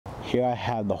Here I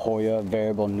have the Hoya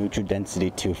Variable Neutral Density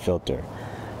 2 filter.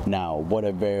 Now, what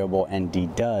a variable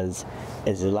ND does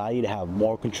is allow you to have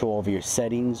more control over your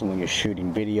settings when you're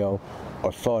shooting video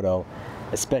or photo,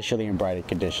 especially in brighter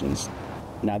conditions.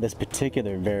 Now, this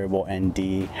particular variable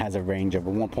ND has a range of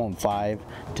 1.5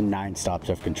 to 9 stops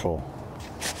of control.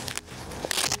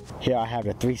 Here I have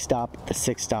the 3-stop, the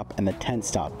 6-stop, and the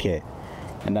 10-stop kit.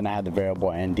 And then I have the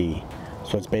variable ND.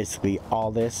 So it's basically all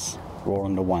this rolled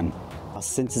into one.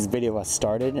 Since this video has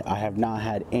started, I have not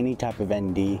had any type of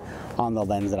ND on the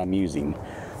lens that I'm using.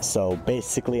 So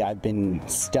basically I've been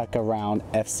stuck around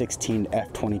f16 to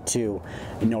f22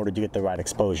 in order to get the right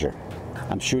exposure.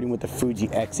 I'm shooting with the Fuji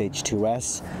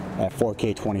X-H2S at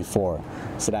 4K 24.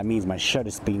 So that means my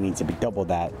shutter speed needs to be double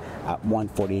that at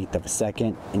 1/48th of a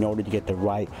second in order to get the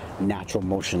right natural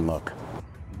motion look.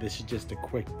 This is just a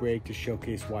quick break to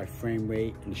showcase why frame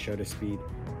rate and shutter speed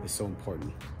is so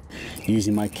important.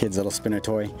 Using my kid's little spinner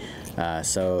toy,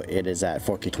 so it is at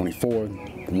 4K 24,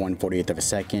 1/48th of a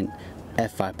second,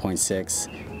 f5.6,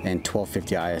 and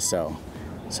 1250 ISO.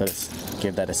 So let's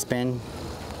give that a spin.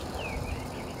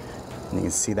 And you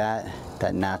can see that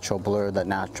natural blur, that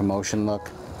natural motion look.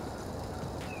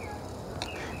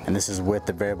 And this is with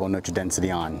the variable neutral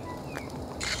density on.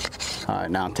 Alright,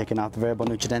 now I'm taking off the variable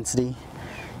neutral density,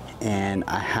 and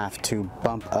I have to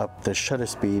bump up the shutter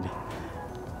speed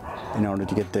in order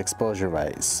to get the exposure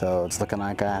right. So it's looking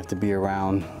like I have to be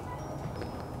around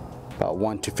about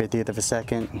 1/250th of a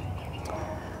second,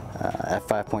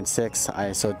 f5.6,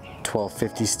 ISO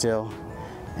 1250 still,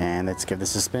 and let's give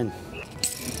this a spin.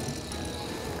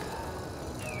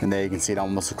 And there you can see it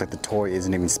almost looks like the toy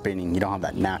isn't even spinning. You don't have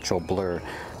that natural blur,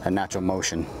 that natural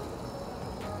motion.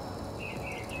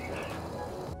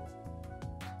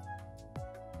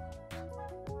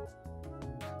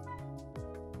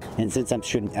 And since I'm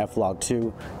shooting f-log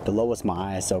 2, the lowest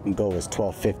my ISO can go is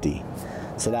 1250.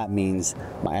 So that means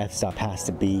my f-stop has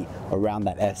to be around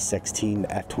that f16 to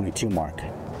f22 mark.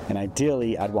 And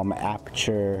ideally, I'd want my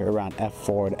aperture around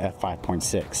f4 to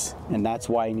f5.6. And that's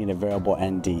why you need a variable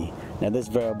ND. Now this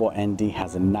variable ND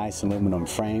has a nice aluminum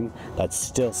frame that's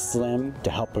still slim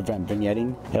to help prevent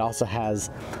vignetting. It also has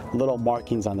little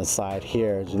markings on the side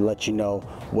here to let you know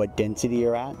what density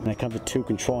you're at. And it comes with 2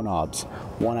 control knobs.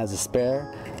 One has a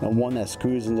spare and one that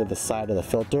screws into the side of the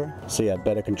filter, so you have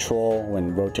better control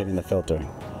when rotating the filter.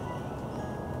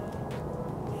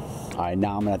 Alright,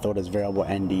 now I'm going to throw this variable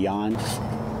ND on.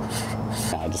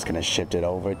 Now I'm just going to shift it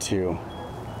over to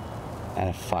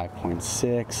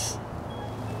f5.6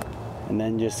 and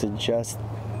then just adjust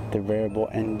the variable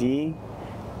ND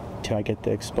till I get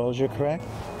the exposure correct.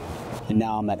 And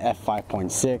now I'm at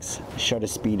f5.6, shutter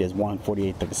speed is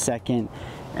 1/48th of a second,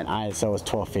 and ISO is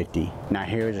 1250. Now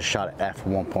here's a shot at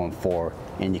f1.4,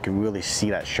 and you can really see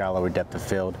that shallower depth of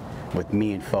field with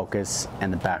me in focus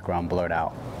and the background blurred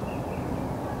out.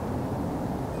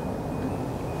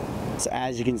 So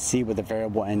as you can see with the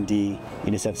variable ND,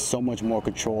 you just have so much more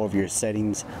control over your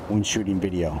settings when shooting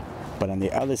video. But on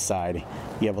the other side,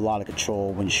 you have a lot of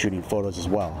control when shooting photos as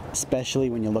well,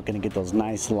 especially when you're looking to get those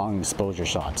nice long exposure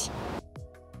shots.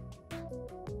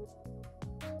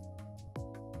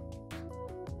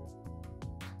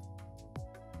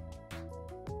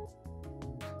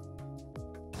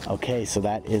 Okay, so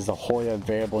that is the Hoya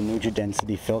Variable Neutral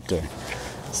Density filter.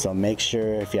 So make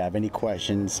sure if you have any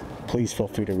questions, please feel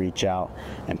free to reach out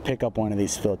and pick up one of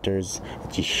these filters.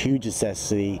 It's a huge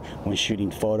necessity when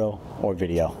shooting photo or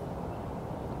video.